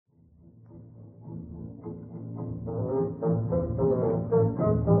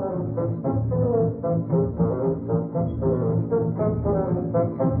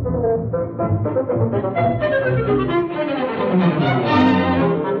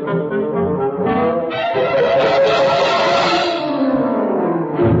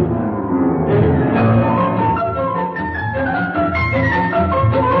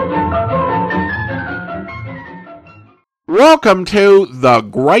Welcome to the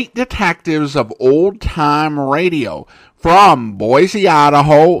Great Detectives of Old Time Radio. From Boise,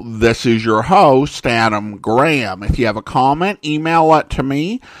 Idaho, this is your host, Adam Graham. If you have a comment, email it to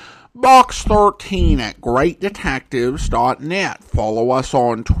me, box13@greatdetectives.net. Follow us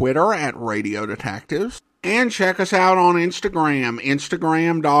on Twitter at Radio Detectives. And check us out on Instagram,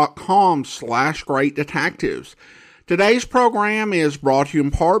 instagram.com/greatdetectives. Today's program is brought to you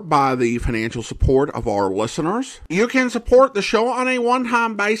in part by the financial support of our listeners. You can support the show on a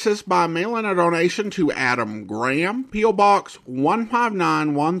one-time basis by mailing a donation to Adam Graham, P.O. Box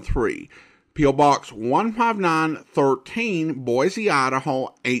 15913, P.O. Box 15913, Boise,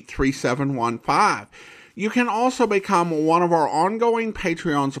 Idaho 83715. You can also become one of our ongoing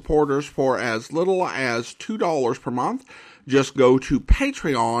Patreon supporters for as little as $2 per month. Just go to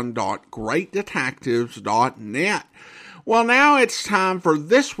patreon.greatdetectives.net. Well, now it's time for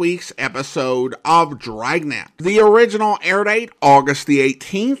this week's episode of Dragnet. The original air date, August the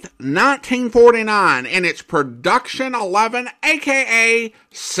 18th, 1949, and it's Production 11, a.k.a.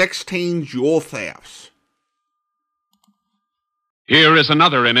 16 Jewel Thefts. Here is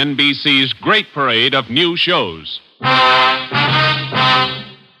another in NBC's great parade of new shows.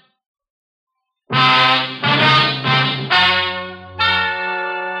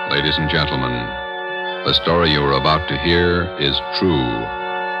 Ladies and gentlemen, the story you are about to hear is true.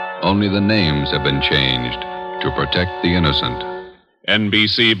 Only the names have been changed to protect the innocent.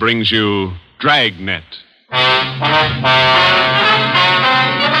 NBC brings you Dragnet.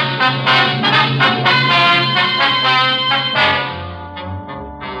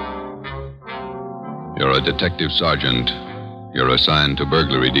 You're a detective sergeant. You're assigned to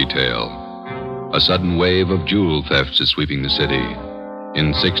burglary detail. A sudden wave of jewel thefts is sweeping the city.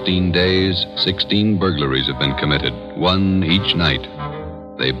 In 16 days, 16 burglaries have been committed, one each night.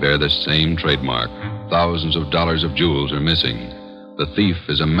 They bear the same trademark. Thousands of dollars of jewels are missing. The thief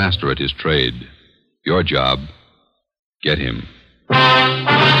is a master at his trade. Your job, get him.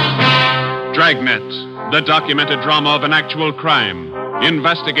 Dragnet, the documented drama of an actual crime,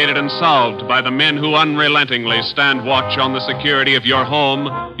 investigated and solved by the men who unrelentingly stand watch on the security of your home,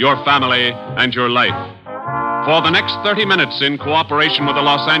 your family, and your life. For the next 30 minutes, in cooperation with the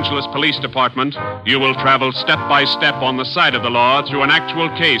Los Angeles Police Department, you will travel step by step on the side of the law through an actual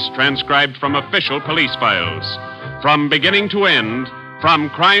case transcribed from official police files. From beginning to end,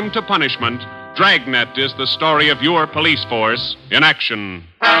 from crime to punishment, Dragnet is the story of your police force in action.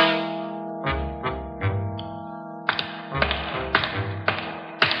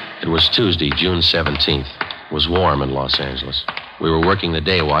 It was Tuesday, June 17th. It was warm in Los Angeles. We were working the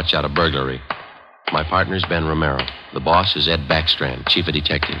day watch out of burglary. My partner's Ben Romero. The boss is Ed Backstrand, chief of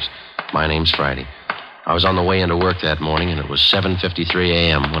detectives. My name's Friday. I was on the way into work that morning, and it was 7:53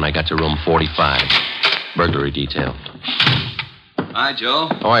 a.m. when I got to room 45. Burglary detail. Hi, Joe.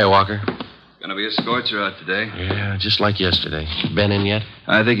 How are you, Walker? Gonna be a scorcher out today. Yeah, just like yesterday. Ben in yet?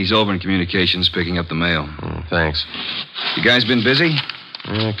 I think he's over in communications picking up the mail. Thanks. You guys been busy?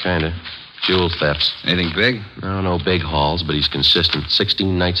 Yeah, kind of. Jewel thefts. Anything big? No big hauls, but he's consistent.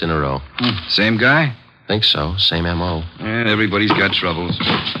 16 nights in a row. Same guy? Think so. Same M.O. Yeah, everybody's got troubles.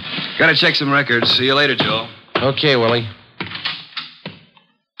 Gotta check some records. See you later, Joe. Okay, Willie.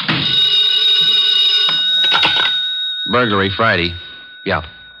 Burglary Friday. Yeah.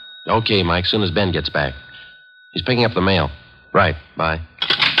 Okay, Mike, soon as Ben gets back. He's picking up the mail. Right, bye.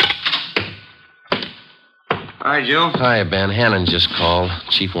 Hi, Joe. Hi, Ben. Hannon just called.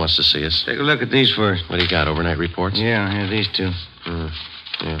 Chief wants to see us. Take a look at these first. What do you got, overnight reports? Yeah, here, these two. Yeah.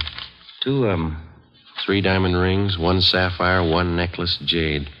 2 of them. 3 diamond rings, 1 sapphire, 1 necklace,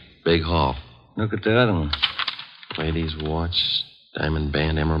 jade. Big haul. Look at the other one. Lady's watch, diamond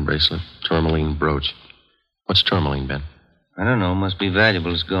band, emerald bracelet, tourmaline brooch. What's tourmaline, Ben? I don't know. Must be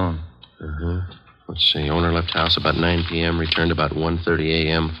valuable. It's gone. Let's see. Owner left house about 9 p.m., returned about 1:30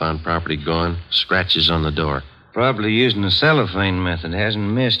 a.m., found property gone, scratches on the door. Probably using the cellophane method.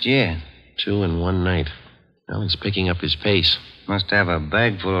 Hasn't missed yet. 2 in 1 night. Well, he's picking up his pace. Must have a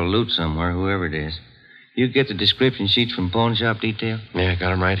bag full of loot somewhere, whoever it is. You get the description sheets from pawn shop detail? Yeah,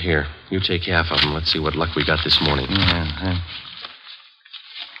 got them right here. You take half of them. Let's see what luck we got this morning. Yeah.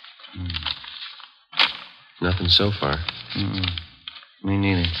 Nothing so far. Me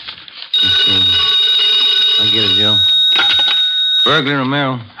neither. Let's see. I'll get it, Joe. Burglar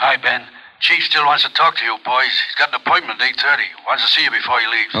Romero. Hi, Ben. Chief still wants to talk to you, boys. He's got an appointment at 8:30. Wants to see you before he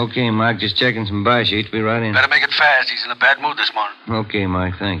leaves. Okay, Mike. Just checking some buy sheets. Be right in. Better make it fast. He's in a bad mood this morning. Okay,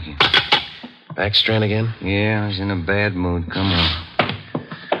 Mike. Thank you. Backstrand again? Yeah, he's in a bad mood. Come on.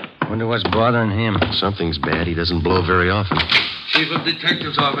 Wonder what's bothering him. Something's bad. He doesn't blow very often. Chief of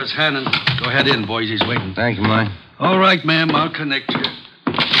Detectives Office, Hannon. Go ahead in, boys. He's waiting. Thank you, Mike. All right, ma'am. I'll connect you.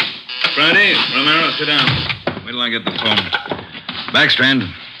 Friday, Romero, sit down. Wait till I get the phone.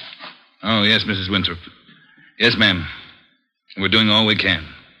 Backstrand. Oh, yes, Mrs. Winthrop. Yes, ma'am. We're doing all we can.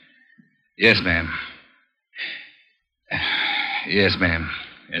 Yes, ma'am. Yes, ma'am.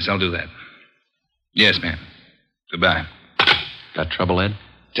 Yes, I'll do that. Yes, ma'am. Goodbye. Got trouble, Ed?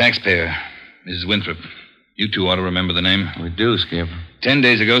 Taxpayer, Mrs. Winthrop. You two ought to remember the name. We do, Skipper. 10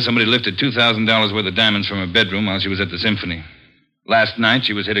 days ago, somebody lifted $2,000 worth of diamonds from her bedroom while she was at the symphony. Last night,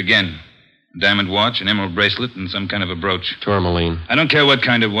 she was hit again. A diamond watch, an emerald bracelet, and some kind of a brooch. Tourmaline. I don't care what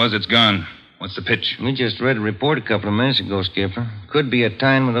kind it was. It's gone. What's the pitch? We just read a report a couple of minutes ago, Skipper. Could be a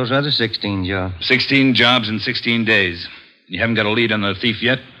tie-in with those other 16 jobs. 16 jobs in 16 days. You haven't got a lead on the thief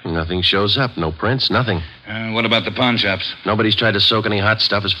yet? Nothing shows up. No prints, nothing. What about the pawn shops? Nobody's tried to soak any hot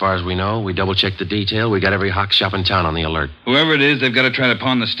stuff as far as we know. We double-checked the detail. We got every hock shop in town on the alert. Whoever it is, they've got to try to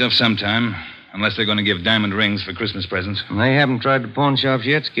pawn the stuff sometime. Unless they're going to give diamond rings for Christmas presents. And they haven't tried the pawn shops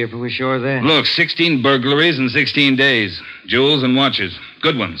yet, Skipper. We're sure of that. Look, 16 burglaries in 16 days. Jewels and watches.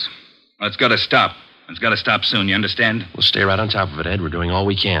 Good ones. Well, it's got to stop. It's got to stop soon, you understand? We'll stay right on top of it, Ed. We're doing all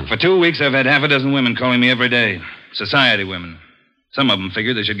we can. For 2 weeks, I've had half a dozen women calling me every day. Society women. Some of them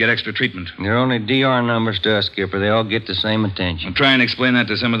figure they should get extra treatment. They're only DR numbers to us, Skipper. They all get the same attention. I'll try and explain that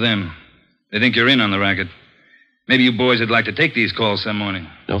to some of them. They think you're in on the racket. Maybe you boys would like to take these calls some morning.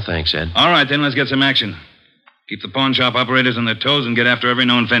 No thanks, Ed. All right, then, let's get some action. Keep the pawn shop operators on their toes and get after every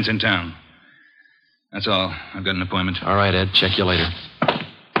known fence in town. That's all. I've got an appointment. All right, Ed. Check you later.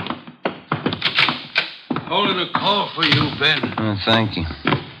 Holding a call for you, Ben. Oh, thank you.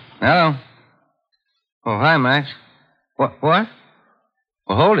 Hello. Oh, hi, Max. What? Well,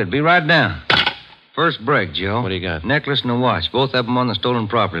 hold it. Be right down. First break, Joe. What do you got? Necklace and a watch. Both of them on the stolen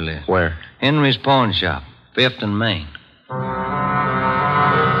property list. Where? Henry's pawn shop. 5th and Main.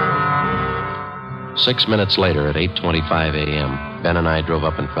 6 minutes later, at 8:25 a.m., Ben and I drove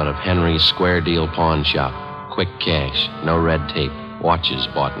up in front of Henry's Square Deal Pawn Shop. Quick cash, no red tape, watches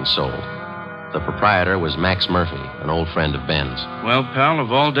bought and sold. The proprietor was Max Murphy, an old friend of Ben's. Well, pal,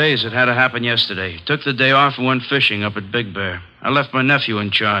 of all days, it had to happen yesterday. Took the day off and went fishing up at Big Bear. I left my nephew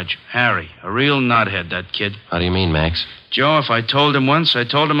in charge, Harry. A real knothead, that kid. How do you mean, Max? Joe, if I told him once, I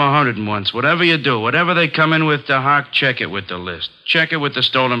told him 101. Whatever you do, whatever they come in with to Hawk, check it with the list. Check it with the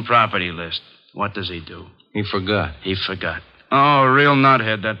stolen property list. What does he do? He forgot. He forgot. Oh, a real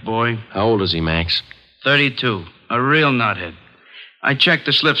knothead, that boy. How old is he, Max? 32. A real knothead. I checked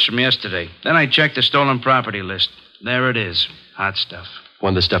the slips from yesterday. Then I checked the stolen property list. There it is. Hot stuff.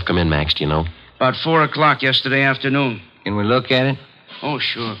 When did the stuff come in, Max, do you know? About 4 o'clock yesterday afternoon. Can we look at it? Oh,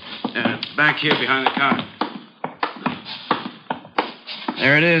 sure. Back here behind the counter.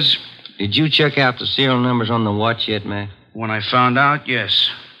 There it is. Did you check out the serial numbers on the watch yet, Max? When I found out, yes.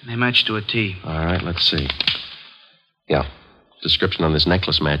 They matched to a T. All right, let's see. Yeah. Description on this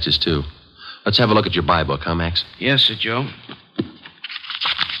necklace matches, too. Let's have a look at your buy book, huh, Max? Yes, sir, Joe.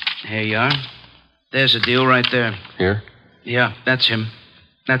 Here you are. There's the deal right there. Here? Yeah, that's him.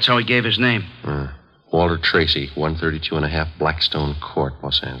 That's how he gave his name. Walter Tracy, 132.5 Blackstone Court,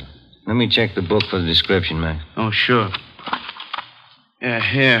 Los Angeles. Let me check the book for the description, Max. Oh, sure. Yeah,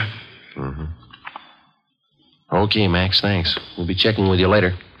 here. Mm-hmm. Okay, Max, thanks. We'll be checking with you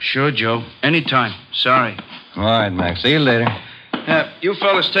later. Sure, Joe. Anytime. Sorry. All right, Max. See you later. You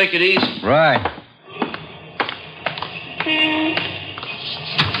fellas take it easy. Right.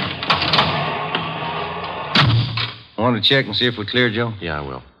 Want to check and see if we're clear, Joe? Yeah, I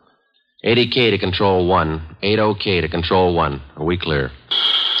will. 80K to Control 1. 80K to Control 1. Are we clear?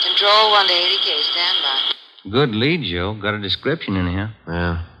 Control 1 to 80K. Stand by. Good lead, Joe. Got a description in here.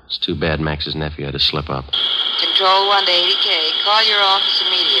 Yeah, it's too bad Max's nephew had to slip up. Control 1 to 80K. Call your office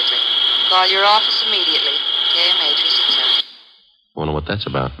immediately. Call your office immediately. KMA 367. Wonder what that's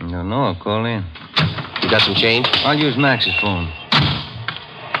about. I don't know. I'll call in. You got some change? I'll use Max's phone.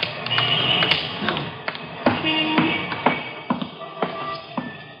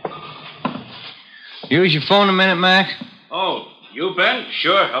 Use your phone a minute, Max. Oh, you, Ben?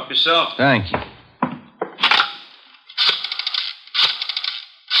 Sure. Help yourself. Thank you.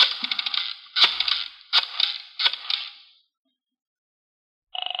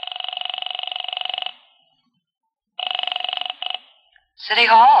 City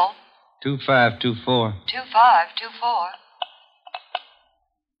Hall. 2524. 2524.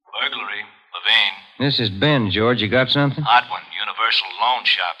 Burglary. Levine. This is Ben, George. You got something? Hot one. Universal Loan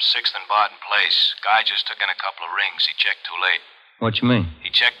Shop, 6th and Barton Place. Guy just took in a couple of rings. He checked too late. What you mean? He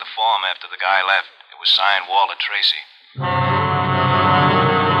checked the form after the guy left. It was signed Walter Tracy.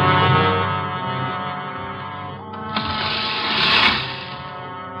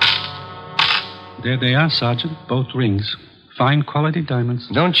 There they are, Sergeant. Both rings. Fine quality diamonds.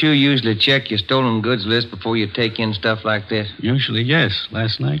 Don't you usually check your stolen goods list before you take in stuff like this? Usually, yes.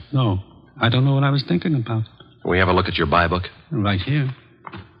 Last night, no. I don't know what I was thinking about. Can we have a look at your buy book? Right here.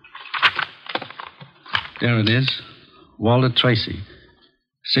 There it is. Walter Tracy.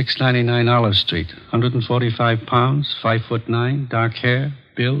 699 Olive Street. 145 pounds, 5'9", dark hair,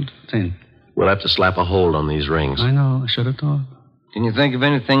 build, thin. We'll have to slap a hold on these rings. I know. I should have thought. Can you think of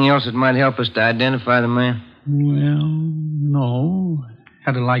anything else that might help us to identify the man? Well, no.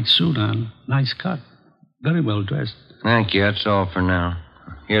 Had a light suit on. Nice cut. Very well dressed. Thank you. That's all for now.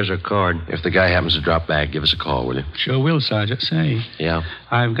 Here's our card. If the guy happens to drop back, give us a call, will you? Sure will, Sergeant. Say. Yeah?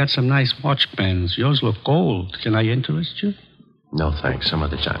 I've got some nice watch bands. Yours look gold. Can I interest you? No, thanks. Some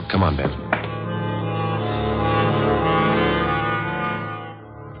other time. Come on, Ben.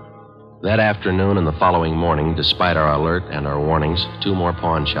 That afternoon and the following morning, despite our alert and our warnings, 2 more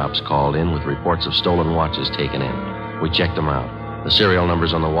pawn shops called in with reports of stolen watches taken in. We checked them out. The serial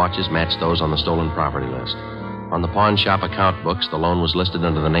numbers on the watches matched those on the stolen property list. On the pawn shop account books, the loan was listed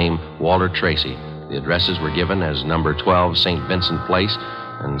under the name Walter Tracy. The addresses were given as number 12 St. Vincent Place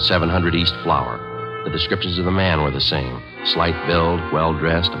and 700 East Flower. The descriptions of the man were the same. Slight build,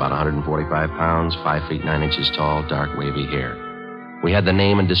 well-dressed, about 145 pounds, 5 feet 9 inches tall, dark wavy hair. We had the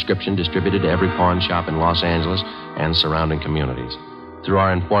name and description distributed to every pawn shop in Los Angeles and surrounding communities. Through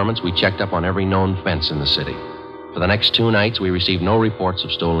our informants, we checked up on every known fence in the city. For the next 2 nights, we received no reports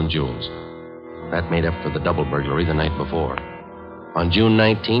of stolen jewels. That made up for the double burglary the night before. On June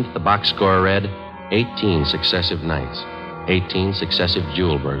 19th, the box score read 18 successive nights, 18 successive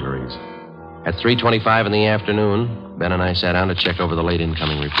jewel burglaries. At 3:25 in the afternoon, Ben and I sat down to check over the late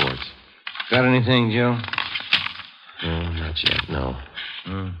incoming reports. Got anything, Joe? Not yet, no.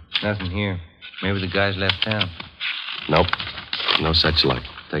 Nothing here. Maybe the guy's left town. Nope. No such luck.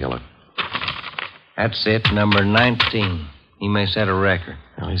 Take a look. That's it, number 19. He may set a record.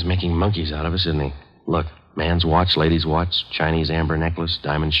 Well, he's making monkeys out of us, isn't he? Look, man's watch, lady's watch, Chinese amber necklace,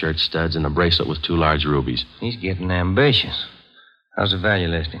 diamond shirt studs, and a bracelet with 2 large rubies. He's getting ambitious. How's the value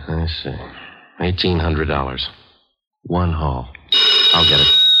listing? Let's see. $1,800. 1 haul. I'll get it.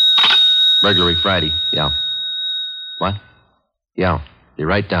 Burglary Friday. Yeah. What? Yeah. Be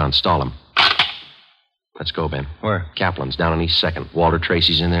right down. Stall him. Let's go, Ben. Where? Kaplan's down on East 2nd. Walter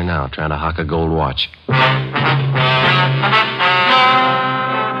Tracy's in there now, trying to hock a gold watch.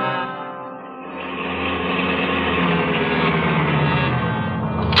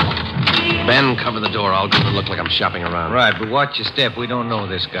 Ben, cover the door. I'll go to look like I'm shopping around. Right, but watch your step. We don't know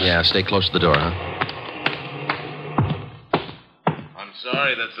this guy. Yeah, stay close to the door, huh? I'm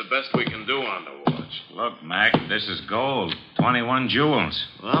sorry, that's the best we can do on the watch. Look, Mac, this is gold. 21 jewels.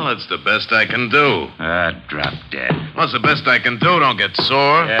 Well, that's the best I can do. Drop dead. What's the best I can do? Don't get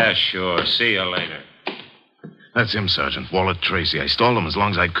sore. Yeah, sure. See you later. That's him, Sergeant. Walter Tracy. I stalled him as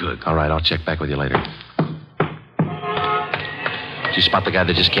long as I could. All right, I'll check back with you later. Did you spot the guy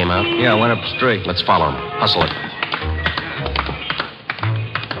that just came out? Yeah, went up straight. Let's follow him. Hustle it.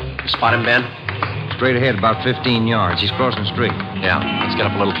 You spot him, Ben? Straight ahead, about 15 yards. He's crossing the street. Yeah, let's get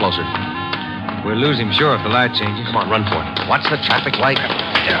up a little closer. We'll lose him sure if the light changes. Come on, run for it. Watch the traffic light.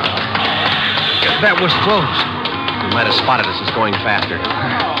 Yeah. That was close. He might have spotted us. He's going faster.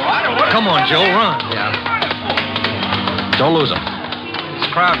 Come on, Joe, run. Yeah. Don't lose him.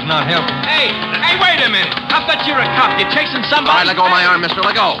 This crowd's not helping. Hey, wait a minute. I bet you're a cop. You're chasing somebody. All right, let go of my arm, mister.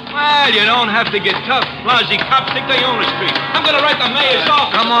 Let go. Well, you don't have to get tough. Lousy cops think they own the street. I'm going to write the mayor's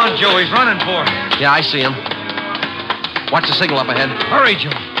office. Come on, Joe. He's running for it. Yeah, I see him. Watch the signal up ahead. Hurry,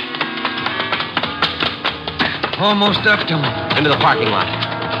 Joe. Almost up to him. Into the parking lot.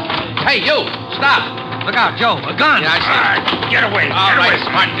 Hey, you! Stop! Look out, Joe. A gun. Yeah, I see him. Get away. All right,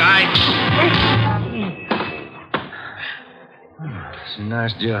 smart guy. It's a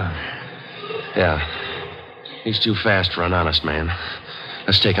nice job. Yeah. He's too fast for an honest man.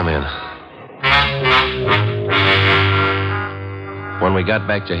 Let's take him in. When we got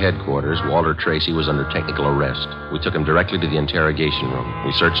back to headquarters, Walter Tracy was under technical arrest. We took him directly to the interrogation room.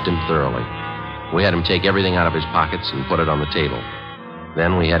 We searched him thoroughly. We had him take everything out of his pockets and put it on the table.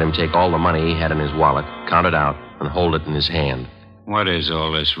 Then we had him take all the money he had in his wallet, count it out, and hold it in his hand. What is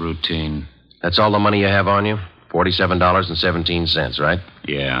all this routine? That's all the money you have on you? $47.17, right?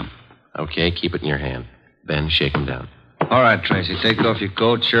 Yeah. Okay, keep it in your hand. Ben, shake him down. All right, Tracy. Take off your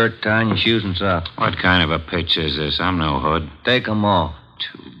coat, shirt, tie, and your shoes and socks. What kind of a pitch is this? I'm no hood. Take them off.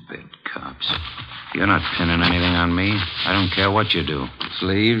 Two-bit cops. You're not pinning anything on me. I don't care what you do.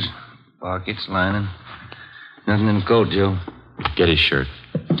 Sleeves, pockets, lining. Nothing in the coat, Joe. Get his shirt.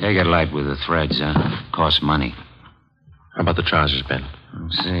 Take it light with the threads, huh? Costs money. How about the trousers, Ben?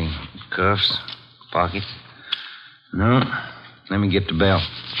 Let's see. Cuffs, Pockets? No. Let me get the belt.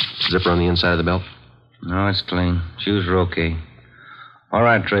 Zipper on the inside of the belt? No, it's clean. Shoes are okay. All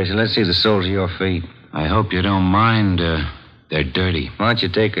right, Tracy, let's see the soles of your feet. I hope you don't mind. They're dirty. Why don't you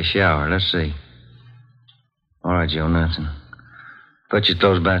take a shower? Let's see. All right, Joe, nothing. Put your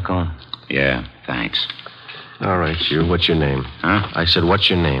clothes back on. Yeah, thanks. All right, you. What's your name? Huh? I said, what's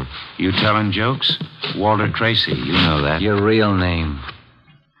your name? You telling jokes? Walter Tracy. You know that. Your real name.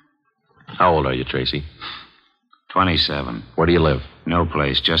 How old are you, Tracy? 27. Where do you live? No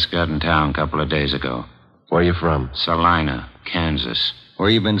place. Just got in town a couple of days ago. Where are you from? Salina, Kansas. Where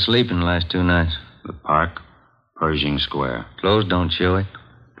you been sleeping the last 2 nights? The park, Pershing Square. Clothes don't show it.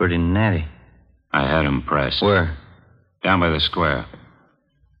 Pretty natty. I had 'em pressed. Where? Down by the square.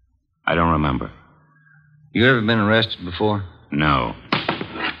 I don't remember. You ever been arrested before? No.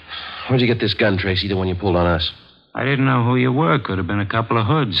 Where'd you get this gun, Tracy, the one you pulled on us? I didn't know who you were. Could have been a couple of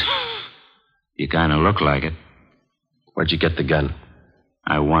hoods. You kind of look like it. Where'd you get the gun?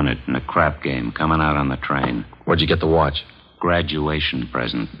 I won it in a crap game coming out on the train. Where'd you get the watch? Graduation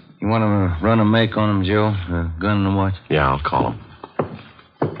present. You want to run a make on him, Joe? The gun and the watch? Yeah, I'll call him.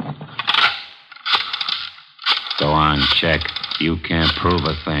 Go on, check. You can't prove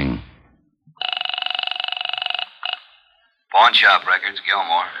a thing. Pawn shop records,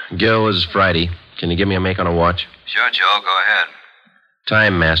 Gilmore. Gil, is Friday. Can you give me a make on a watch? Sure, Joe, go ahead.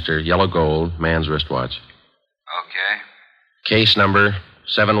 Time Master, yellow gold, man's wristwatch. Okay. Case number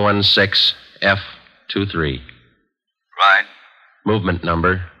 716F23. Right. Movement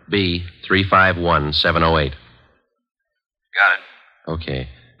number B351708. Got it. Okay.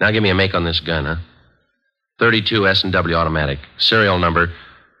 Now give me a make on this gun, huh? 32 S&W automatic. Serial number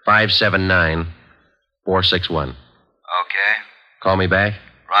 579461. Okay. Call me back?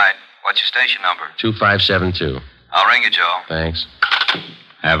 Right. What's your station number? 2572. I'll ring you, Joe. Thanks.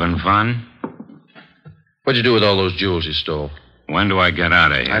 Having fun? What'd you do with all those jewels you stole? When do I get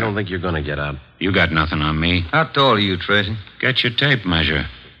out of here? I don't think you're going to get out. You got nothing on me. How tall are you, Tracy? Get your tape measure.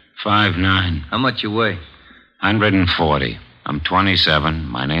 5'9". How much you weigh? 140. I'm 27.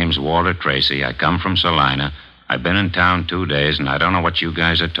 My name's Walter Tracy. I come from Salina. I've been in town 2 days, and I don't know what you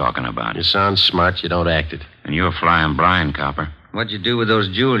guys are talking about. You sound smart. You don't act it. And you're flying blind, copper. What'd you do with those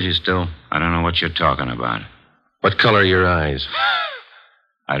jewels you stole? I don't know what you're talking about. What color are your eyes?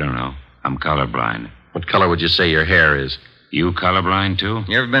 I don't know. I'm colorblind. What color would you say your hair is? You colorblind, too?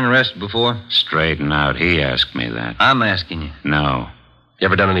 You ever been arrested before? Straighten out. He asked me that. I'm asking you. No. You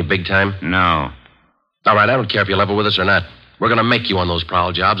ever done any big time? No. All right, I don't care if you level with us or not. We're going to make you on those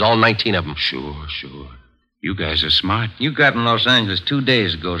prowl jobs, all 19 of them. Sure. You guys are smart. You got in Los Angeles 2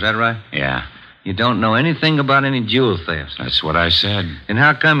 days ago, is that right? Yeah. You don't know anything about any jewel thefts. That's what I said. Then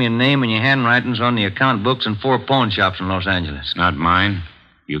how come your name and your handwriting's on the account books in 4 pawn shops in Los Angeles? It's not mine.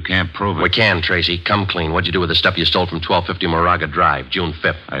 You can't prove it. We can, Tracy. Come clean. What'd you do with the stuff you stole from 1250 Moraga Drive, June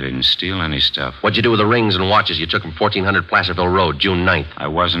 5th? I didn't steal any stuff. What'd you do with the rings and watches you took from 1400 Placerville Road, June 9th? I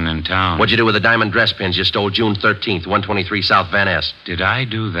wasn't in town. What'd you do with the diamond dress pins you stole June 13th, 123 South Van Ness? Did I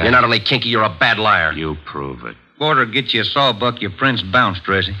do that? You're not only kinky, you're a bad liar. You prove it. Border get you a sawbuck, your prints bounce,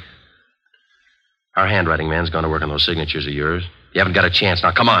 Tracy. Our handwriting man's gone to work on those signatures of yours. You haven't got a chance.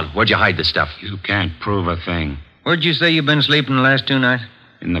 Now, come on. Where'd you hide this stuff? You can't prove a thing. Where'd you say you've been sleeping the last 2 nights?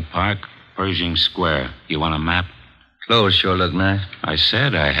 In the park, Pershing Square. You want a map? Clothes sure look nice. I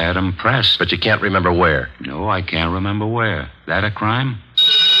said I had 'em pressed. But you can't remember where. No, I can't remember where. That a crime?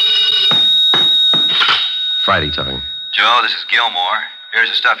 Friday talking. Joe, this is Gilmore. Here's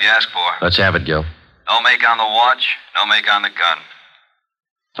the stuff you asked for. Let's have it, Gil. No make on the watch, no make on the gun.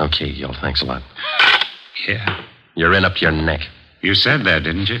 Okay, Gil. Thanks a lot. Yeah. You're in up to your neck. You said that,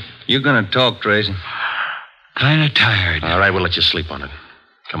 didn't you? You're gonna talk, Tracy. Kind of tired. All right, we'll let you sleep on it.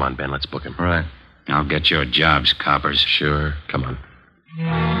 Come on, Ben. Let's book him. Right. I'll get your jobs, coppers. Sure. Come on.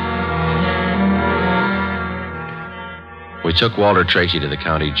 We took Walter Tracy to the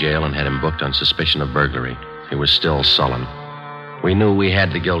county jail and had him booked on suspicion of burglary. He was still sullen. We knew we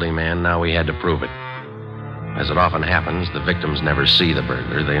had the guilty man. Now we had to prove it. As it often happens, the victims never see the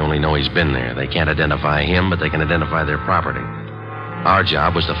burglar. They only know he's been there. They can't identify him, but they can identify their property. Our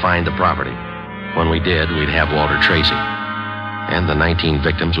job was to find the property. When we did, we'd have Walter Tracy. And the 19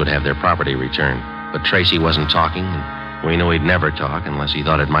 victims would have their property returned. But Tracy wasn't talking, and we knew he'd never talk unless he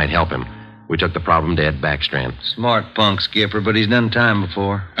thought it might help him. We took the problem to Ed Backstrand. Smart punk, Skipper, but he's done time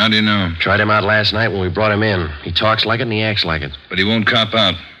before. How do you know? Tried him out last night when we brought him in. He talks like it and he acts like it. But he won't cop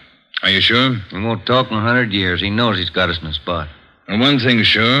out. Are you sure? He won't talk in 100 years. He knows he's got us in a spot. Well, one thing's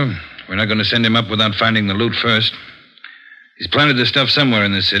sure. We're not going to send him up without finding the loot first. He's planted the stuff somewhere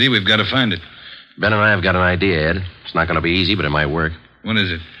in this city. We've got to find it. Ben and I have got an idea, Ed. It's not going to be easy, but it might work. What is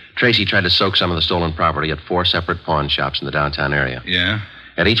it? Tracy tried to soak some of the stolen property at 4 separate pawn shops in the downtown area. Yeah?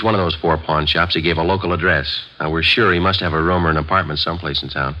 At each one of those 4 pawn shops, he gave a local address. Now, we're sure he must have a room or an apartment someplace in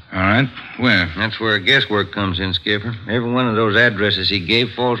town. All right. Where? That's where guesswork comes in, Skipper. Every one of those addresses he gave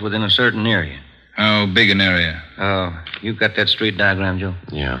falls within a certain area. How big an area? Oh, you got that street diagram, Joe?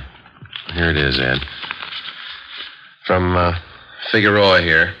 Yeah. Here it is, Ed. From Figueroa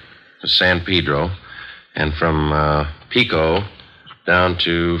here to San Pedro, and from Pico down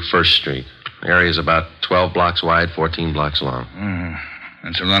to First Street. The area's about 12 blocks wide, 14 blocks long.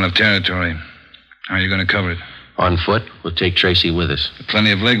 That's a lot of territory. How are you going to cover it? On foot. We'll take Tracy with us.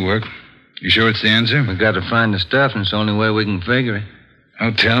 Plenty of legwork. You sure it's the answer? We got to find the stuff, and it's the only way we can figure it.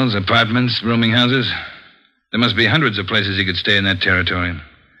 Hotels, apartments, rooming houses. There must be hundreds of places he could stay in that territory.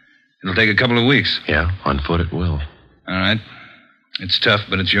 It'll take a couple of weeks. Yeah, on foot it will. All right. It's tough,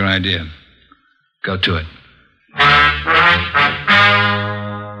 but it's your idea. Go to it.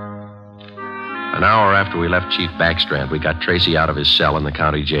 An hour after we left Chief Backstrand, we got Tracy out of his cell in the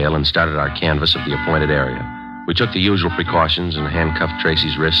county jail and started our canvass of the appointed area. We took the usual precautions and handcuffed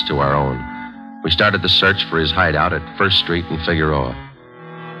Tracy's wrists to our own. We started the search for his hideout at First Street in Figueroa.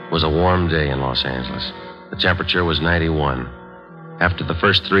 It was a warm day in Los Angeles. The temperature was 91. After the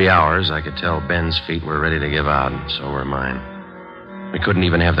first 3 hours, I could tell Ben's feet were ready to give out, and so were mine. We couldn't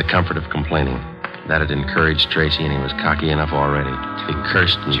even have the comfort of complaining. That had encouraged Tracy, and he was cocky enough already. He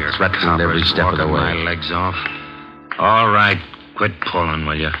cursed and threatened every step of the way. My legs off. All right, quit pulling,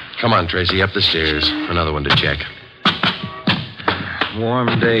 will you? Come on, Tracy, up the stairs. Another one to check.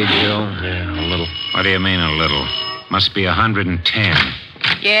 Warm day, Joe. Yeah, a little. What do you mean, a little? Must be 110.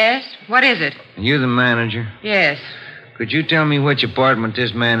 Yes? What is it? You the manager? Yes. Could you tell me which apartment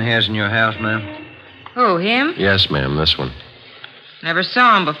this man has in your house, ma'am? Who, him? Yes, ma'am, this one. Never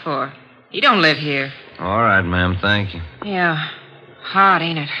saw him before. He don't live here. All right, ma'am, thank you. Yeah. Hot,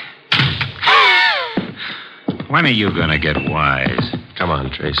 ain't it? When are you going to get wise? Come on,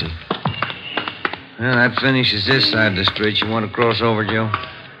 Tracy. Well, that finishes this side of the street. You want to cross over, Joe?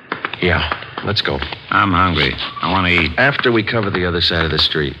 Yeah, let's go. I'm hungry. I want to eat. After we cover the other side of the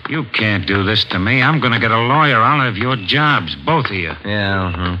street. You can't do this to me. I'm going to get a lawyer. I'll have your jobs, both of you.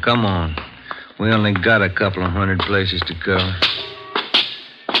 Yeah, come on. We only got a couple of hundred places to cover.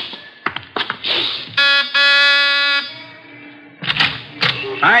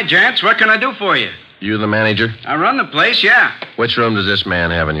 Hi, gents. What can I do for you? You the manager? I run the place, yeah. Which room does this man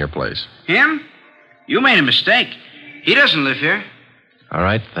have in your place? Him? You made a mistake. He doesn't live here. All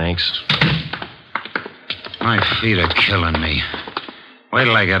right, thanks. My feet are killing me. Wait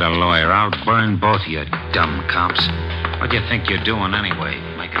till I get a lawyer. I'll burn both of you dumb cops. What do you think you're doing anyway?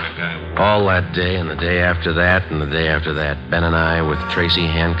 Making a guy... All that day and the day after that and the day after that, Ben and I, with Tracy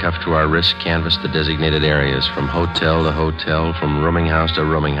handcuffed to our wrists, canvassed the designated areas, from hotel to hotel, from rooming house to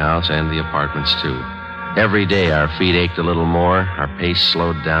rooming house, and the apartments, too. Every day our feet ached a little more, our pace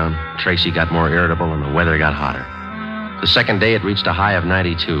slowed down, Tracy got more irritable, and the weather got hotter. The second day it reached a high of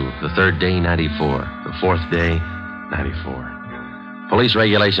 92, the third day 94, the fourth day 94. Police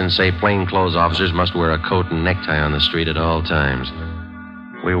regulations say plainclothes officers must wear a coat and necktie on the street at all times.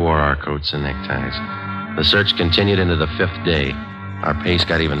 We wore our coats and neckties. The search continued into the fifth day. Our pace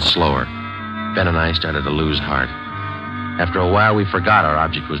got even slower. Ben and I started to lose heart. After a while, we forgot our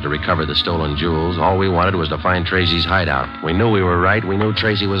object was to recover the stolen jewels. All we wanted was to find Tracy's hideout. We knew we were right. We knew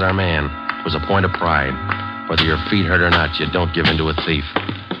Tracy was our man. It was a point of pride. Whether your feet hurt or not, you don't give in to a thief.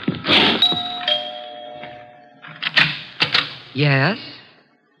 Yes?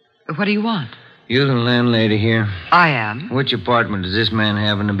 What do you want? You the landlady here? I am. Which apartment does this man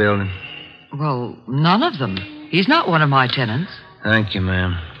have in the building? Well, none of them. He's not one of my tenants. Thank you,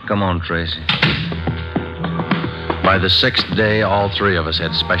 ma'am. Come on, Tracy. By the sixth day, all three of us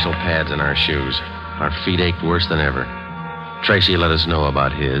had special pads in our shoes. Our feet ached worse than ever. Tracy let us know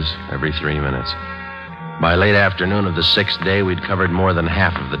about his every 3 minutes. By late afternoon of the sixth day, we'd covered more than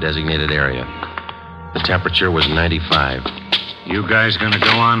half of the designated area. The temperature was 95. You guys gonna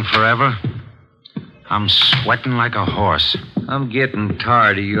go on forever? I'm sweating like a horse. I'm getting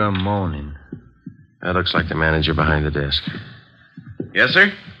tired of your moaning. That looks like the manager behind the desk. Yes,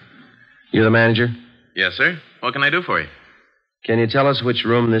 sir? You the manager? Yes, sir. What can I do for you? Can you tell us which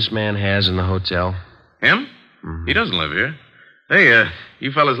room this man has in the hotel? Him? Mm-hmm. He doesn't live here. Hey,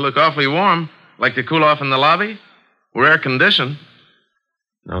 you fellas look awfully warm. Like to cool off in the lobby? We're air-conditioned.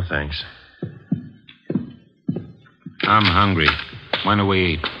 No, thanks. I'm hungry. When do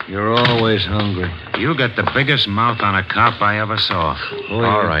we eat? You're always hungry. You got the biggest mouth on a cop I ever saw. Oh,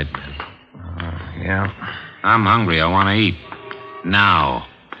 all right. Yeah. I'm hungry. I want to eat. Now.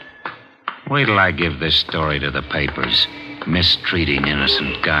 Wait till I give this story to the papers. Mistreating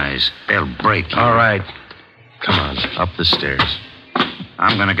innocent guys. They'll break you. All right. Come on, up the stairs.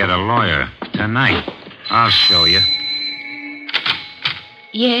 I'm going to get a lawyer tonight. I'll show you.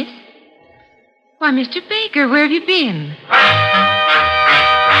 Yes? Why, Mr. Baker, where have you been?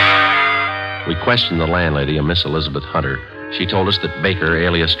 We questioned the landlady, a Miss Elizabeth Hunter. She told us that Baker,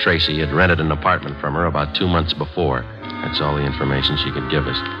 alias Tracy, had rented an apartment from her about 2 months before. That's all the information she could give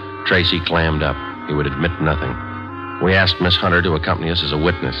us. Tracy clammed up. He would admit nothing. We asked Miss Hunter to accompany us as a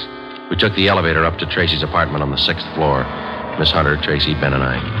witness. We took the elevator up to Tracy's apartment on the 6th floor. Miss Hunter, Tracy, Ben, and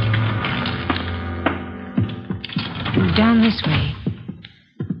I. Down this way.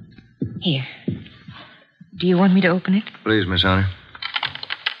 Here. Do you want me to open it? Please, Miss Hunter.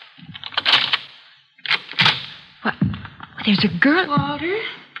 What? There's a girl. Walter?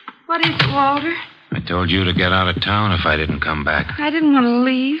 What is it, Walter? I told you to get out of town if I didn't come back. I didn't want to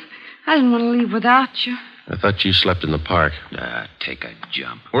leave. I didn't want to leave without you. I thought you slept in the park. Take a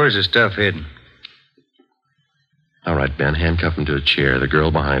jump. Where's the stuff hidden? All right, Ben, handcuff him to a chair. The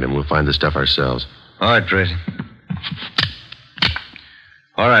girl behind him. We'll find the stuff ourselves. All right, Tracy.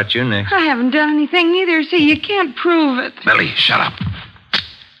 All right, you're next. I haven't done anything either, so you can't prove it. Billy, shut up.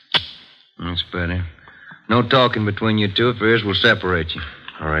 That's better. No talking between you two. If there is, we'll separate you.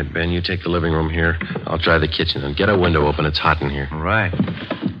 All right, Ben, you take the living room here. I'll try the kitchen. And get a window open. It's hot in here. All right.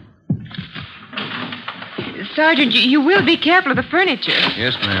 Sergeant, you will be careful of the furniture.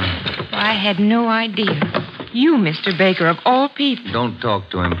 Yes, ma'am. I had no idea. You, Mr. Baker, of all people. Don't talk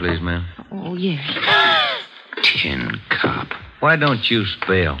to him, please, ma'am. Oh, yes. Tin cop. Why don't you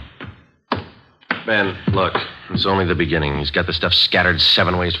spell? Ben, look. It's only the beginning. He's got the stuff scattered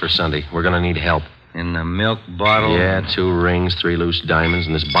 7 ways for Sunday. We're going to need help. In the milk bottle? Yeah, 2 rings, 3 loose diamonds,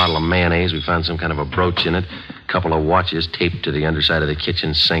 and this bottle of mayonnaise. We found some kind of a brooch in it. A couple of watches taped to the underside of the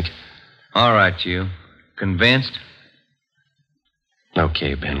kitchen sink. All right, you. Convinced?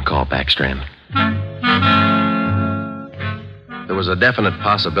 Okay, Ben, call Backstrand. There was a definite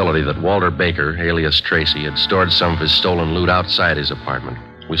possibility that Walter Baker, alias Tracy, had stored some of his stolen loot outside his apartment.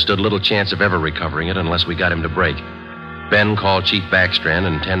 We stood little chance of ever recovering it unless we got him to break. Ben called Chief Backstrand,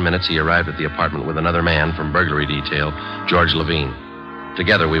 and in 10 minutes he arrived at the apartment with another man from burglary detail, George Levine.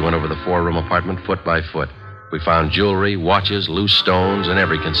 Together we went over the 4-room apartment foot by foot. We found jewelry, watches, loose stones in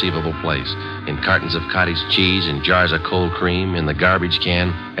every conceivable place. In cartons of cottage cheese, in jars of cold cream, in the garbage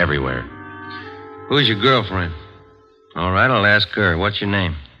can, everywhere. Who's your girlfriend? All right, I'll ask her. What's your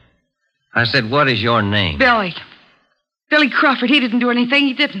name? I said, what is your name? Billy. Billy Crawford. He didn't do anything.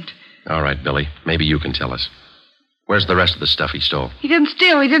 He didn't. All right, Billy. Maybe you can tell us. Where's the rest of the stuff he stole? He didn't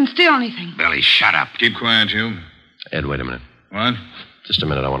steal. He didn't steal anything. Billy, shut up. Keep quiet, you. Ed, wait a minute. What? Just a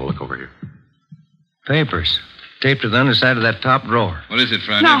minute. I want to look over here. Papers. Taped to the underside of that top drawer. What is it,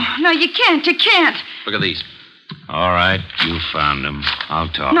 Friday? No, you can't. You can't. Look at these. All right, you found them. I'll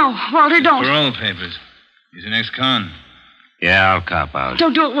talk. No, Walter, don't. Parole papers. He's an ex-con. Yeah, I'll cop out.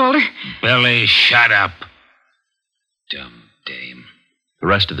 Don't do it, Walter. Billy, shut up. Dumb dame. The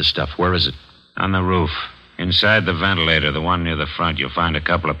rest of the stuff, where is it? On the roof. Inside the ventilator, the one near the front, you'll find a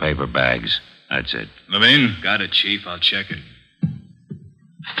couple of paper bags. That's it. Levine? Got it, Chief. I'll check it.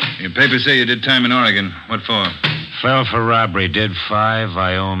 Your papers say you did time in Oregon. What for? Fell for robbery, did 5,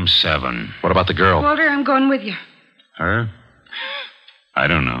 I owe him 7. What about the girl? Walter, I'm going with you. Her? I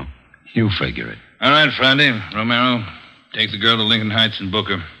don't know. You figure it. All right, Friday. Romero, take the girl to Lincoln Heights and book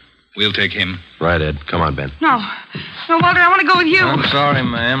her. We'll take him. Right, Ed. Come on, Ben. No, Walter, I want to go with you. I'm sorry,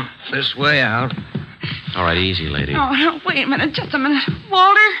 ma'am. This way out. All right, easy, lady. No, wait a minute. Just a minute.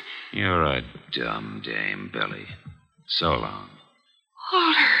 Walter? You're a dumb dame, Billy. So long.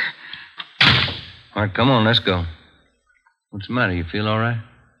 Walter. All right, come on, let's go. What's the matter? You feel all right?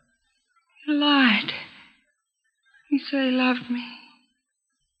 You lied. You said he loved me.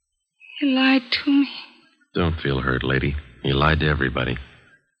 He lied to me. Don't feel hurt, lady. He lied to everybody.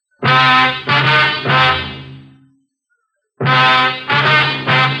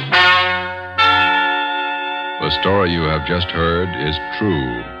 The story you have just heard is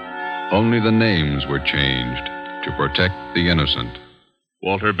true. Only the names were changed to protect the innocent.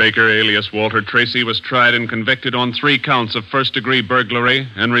 Walter Baker, alias Walter Tracy, was tried and convicted on 3 counts of first-degree burglary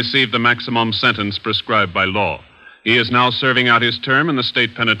and received the maximum sentence prescribed by law. He is now serving out his term in the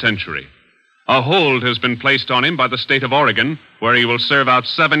state penitentiary. A hold has been placed on him by the state of Oregon, where he will serve out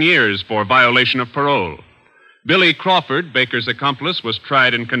 7 years for violation of parole. Billy Crawford, Baker's accomplice, was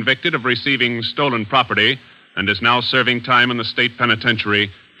tried and convicted of receiving stolen property and is now serving time in the state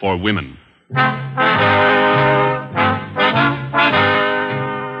penitentiary for women.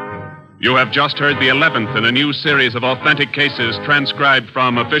 You have just heard the 11th in a new series of authentic cases transcribed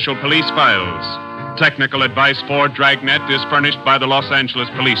from official police files. Technical advice for Dragnet is furnished by the Los Angeles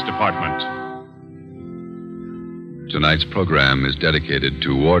Police Department. Tonight's program is dedicated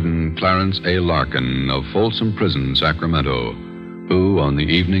to Warden Clarence A. Larkin of Folsom Prison, Sacramento, who, on the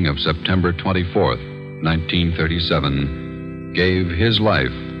evening of September 24th, 1937, gave his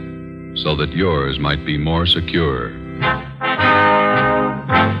life so that yours might be more secure.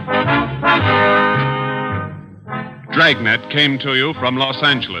 Dragnet came to you from Los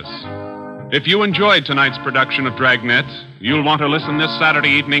Angeles. If you enjoyed tonight's production of Dragnet, you'll want to listen this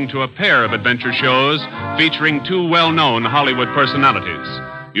Saturday evening to a pair of adventure shows featuring two well-known Hollywood personalities.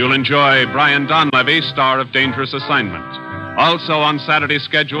 You'll enjoy Brian Donlevy, star of Dangerous Assignment. Also on Saturday's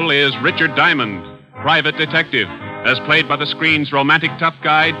schedule is Richard Diamond, private detective, as played by the screen's romantic tough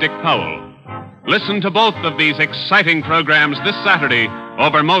guy, Dick Powell. Listen to both of these exciting programs this Saturday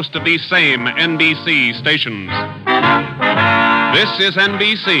over most of these same NBC stations. This is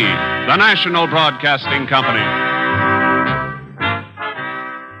NBC, the national broadcasting company.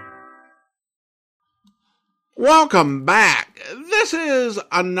 Welcome back. This is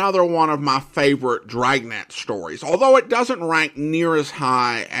another one of my favorite Dragnet stories, although it doesn't rank near as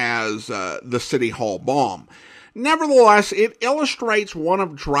high as the City Hall bomb. Nevertheless, it illustrates one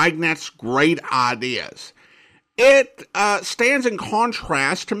of Dragnet's great ideas. It stands in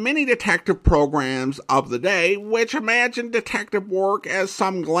contrast to many detective programs of the day, which imagined detective work as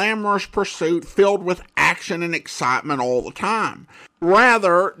some glamorous pursuit filled with action and excitement all the time.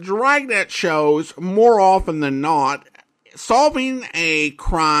 Rather, Dragnet shows, more often than not, solving a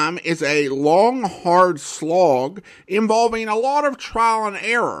crime is a long, hard slog involving a lot of trial and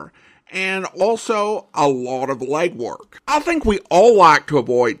error, and also a lot of legwork. I think we all like to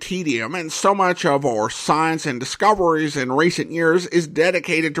avoid tedium, and so much of our science and discoveries in recent years is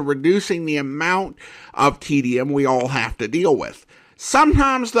dedicated to reducing the amount of tedium we all have to deal with.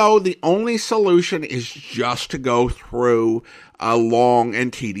 Sometimes, though, the only solution is just to go through a long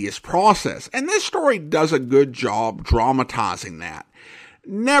and tedious process, and this story does a good job dramatizing that.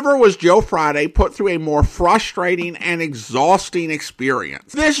 Never was Joe Friday put through a more frustrating and exhausting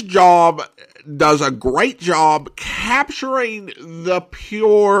experience. This job does a great job capturing the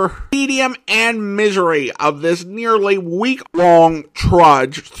pure tedium and misery of this nearly week-long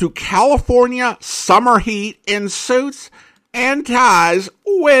trudge through California summer heat in suits and ties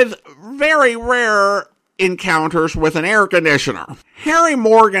with very rare encounters with an air conditioner. Harry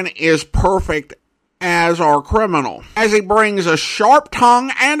Morgan is perfect as our criminal, as he brings a sharp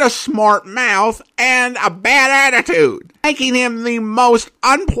tongue and a smart mouth and a bad attitude, making him the most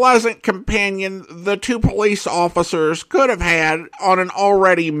unpleasant companion the two police officers could have had on an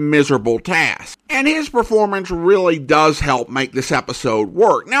already miserable task. And his performance really does help make this episode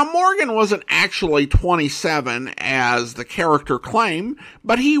work. Now, Morgan wasn't actually 27 as the character claimed,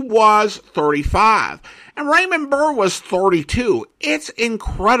 but he was 35. And Raymond Burr was 32. It's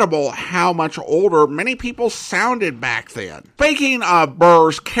incredible how much older many people sounded back then. Speaking of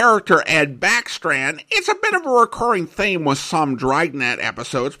Burr's character, Ed Backstrand, it's a bit of a recurring theme with some Dragnet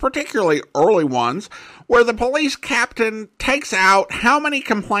episodes, particularly early ones, where the police captain takes out how many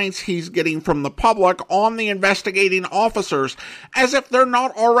complaints he's getting from the public on the investigating officers, as if they're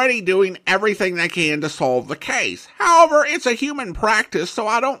not already doing everything they can to solve the case. However, it's a human practice, so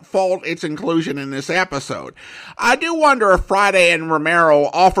I don't fault its inclusion in this episode. I do wonder if Friday and Romero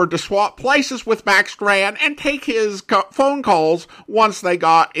offered to swap places with Backstrand and take his phone calls once they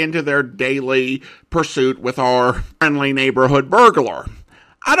got into their daily pursuit with our friendly neighborhood burglar.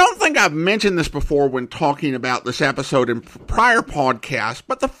 I don't think I've mentioned this before when talking about this episode in prior podcasts,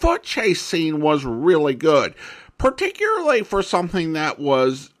 but the foot chase scene was really good, particularly for something that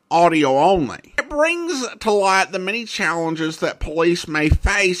was audio only. It brings to light the many challenges that police may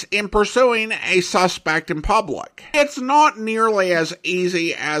face in pursuing a suspect in public. It's not nearly as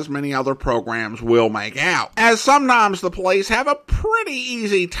easy as many other programs will make out, as sometimes the police have a pretty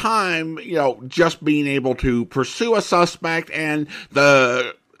easy time, just being able to pursue a suspect, and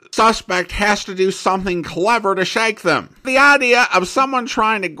the suspect has to do something clever to shake them. The idea of someone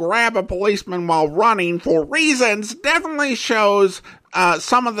trying to grab a policeman while running for reasons definitely shows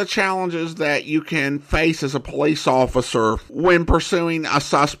some of the challenges that you can face as a police officer when pursuing a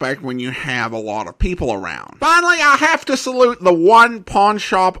suspect when you have a lot of people around. Finally, I have to salute the one pawn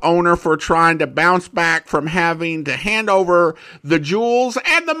shop owner for trying to bounce back from having to hand over the jewels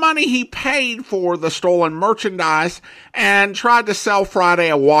and the money he paid for the stolen merchandise and tried to sell Friday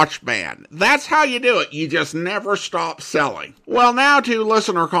a watch band. That's how you do it. You just never stop selling. Well, now to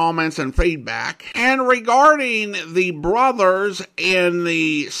listener comments and feedback. And regarding the brothers in in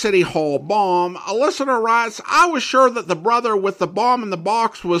the City Hall bomb, a listener writes, I was sure that the brother with the bomb in the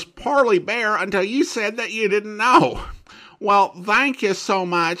box was Parley Bear until you said that you didn't know. Well, thank you so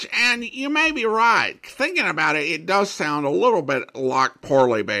much, and you may be right. Thinking about it, it does sound a little bit like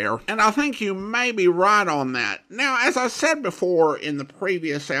Parley Bear, and I think you may be right on that. Now, as I said before in the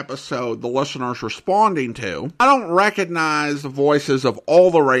previous episode the listener's responding to, I don't recognize the voices of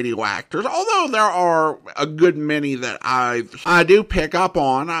all the radio actors, although there are a good many that I do pick up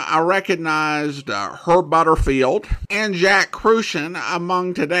on. I recognized Herb Butterfield and Jack Crucian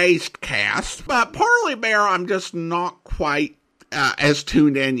among today's cast, but Parley Bear I'm just not quite as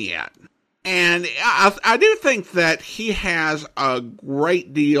tuned in yet. And I do think that he has a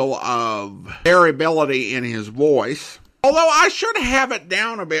great deal of variability in his voice. Although I should have it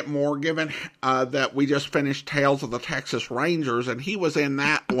down a bit more given that we just finished Tales of the Texas Rangers and he was in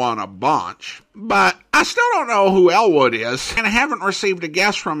that one a bunch. But I still don't know who Elwood is and I haven't received a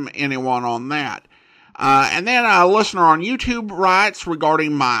guess from anyone on that. And then a listener on YouTube writes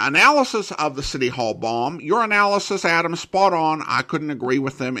regarding my analysis of the City Hall bomb. Your analysis, Adam, spot on. I couldn't agree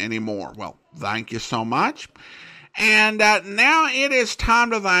with them anymore. Well, thank you so much. And now it is time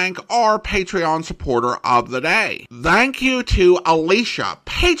to thank our Patreon supporter of the day. Thank you to Alicia,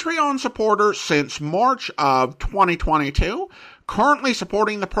 Patreon supporter since March of 2022. Currently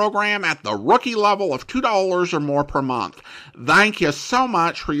supporting the program at the rookie level of $2 or more per month. Thank you so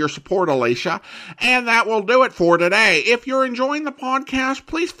much for your support, Alicia. And that will do it for today. If you're enjoying the podcast,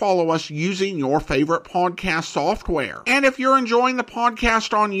 please follow us using your favorite podcast software. And if you're enjoying the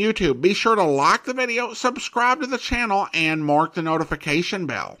podcast on YouTube, be sure to like the video, subscribe to the channel, and mark the notification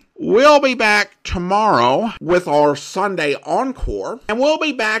bell. We'll be back tomorrow with our Sunday Encore, and we'll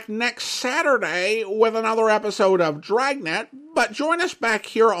be back next Saturday with another episode of Dragnet, but join us back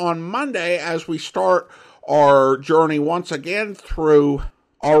here on Monday as we start our journey once again through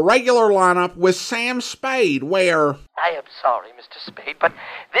our regular lineup with Sam Spade, where... I am sorry, Mr. Spade, but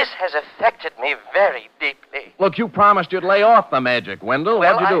this has affected me very deeply. Look, you promised you'd lay off the magic, Wendell.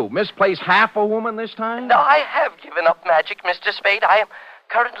 Well, What'd you do? Misplace half a woman this time? No, I have given up magic, Mr. Spade. I am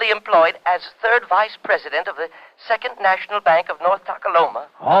currently employed as third vice president of the Second National Bank of North Takaloma.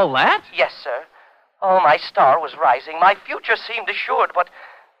 All that? Yes, sir. Oh, my star was rising. My future seemed assured, but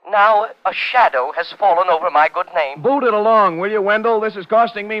now a shadow has fallen over my good name. Boot it along, will you, Wendell? This is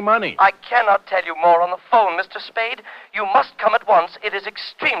costing me money. I cannot tell you more on the phone, Mr. Spade. You must come at once. It is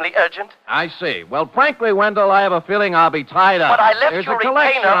extremely urgent. I see. Well, frankly, Wendell, I have a feeling I'll be tied up. But I left There's your a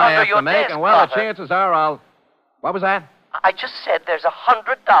collection retainer I under have your to make, desk, and, well, the Plotter. chances are I'll... What was that? I just said there's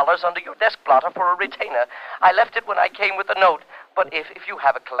 $100 under your desk, Plotter, for a retainer. I left it when I came with the note. But if you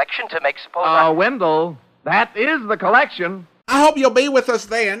have a collection to make, suppose Wendell, that is the collection. I hope you'll be with us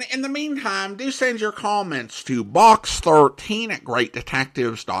then. In the meantime, do send your comments to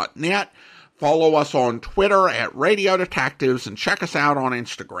box13@greatdetectives.net. Follow us on Twitter at Radio Detectives and check us out on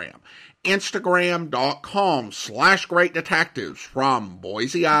Instagram. Instagram.com/greatdetectives. From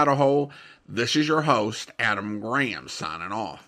Boise, Idaho, this is your host, Adam Graham, signing off.